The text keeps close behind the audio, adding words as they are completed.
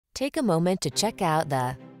Take a moment to check out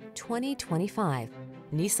the 2025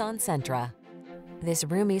 Nissan Sentra. This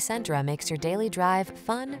roomy Sentra makes your daily drive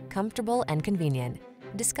fun, comfortable, and convenient.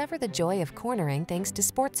 Discover the joy of cornering thanks to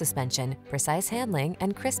sport suspension, precise handling,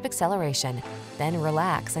 and crisp acceleration. Then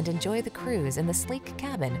relax and enjoy the cruise in the sleek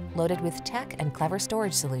cabin loaded with tech and clever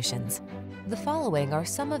storage solutions. The following are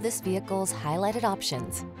some of this vehicle's highlighted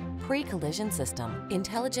options: pre-collision system,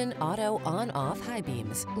 intelligent auto on-off high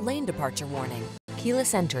beams, lane departure warning,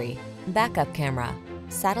 keyless entry, backup camera,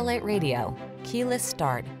 satellite radio, keyless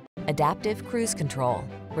start, adaptive cruise control,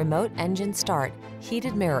 remote engine start,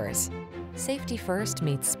 heated mirrors. Safety first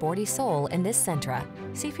meets sporty soul in this Sentra.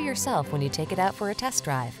 See for yourself when you take it out for a test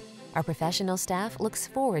drive. Our professional staff looks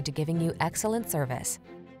forward to giving you excellent service.